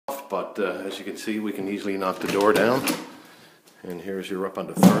but as you can see, we can easily knock the door down. And here's you're up on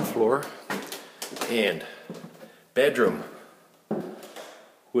the 3rd floor. And bedroom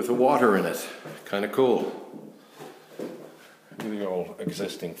with a water in it. Kind of cool. Look at the old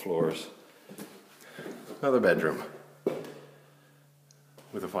existing floors. Another bedroom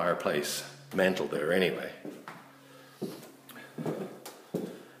with a fireplace mantle there anyway.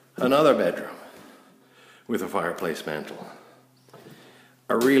 Another bedroom with a fireplace mantle.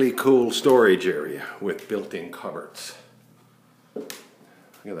 A really cool storage area with built-in cupboards. Look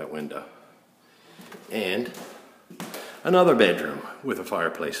at that window. And another bedroom with a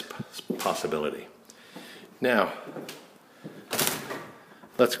fireplace possibility. Now,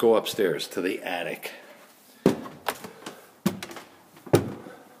 let's go upstairs to the attic.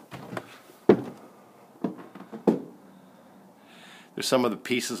 There's some of the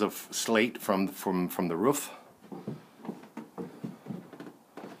pieces of slate from the roof.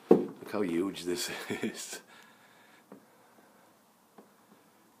 Look how huge this is.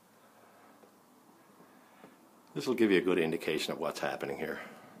 This will give you a good indication of what's happening here.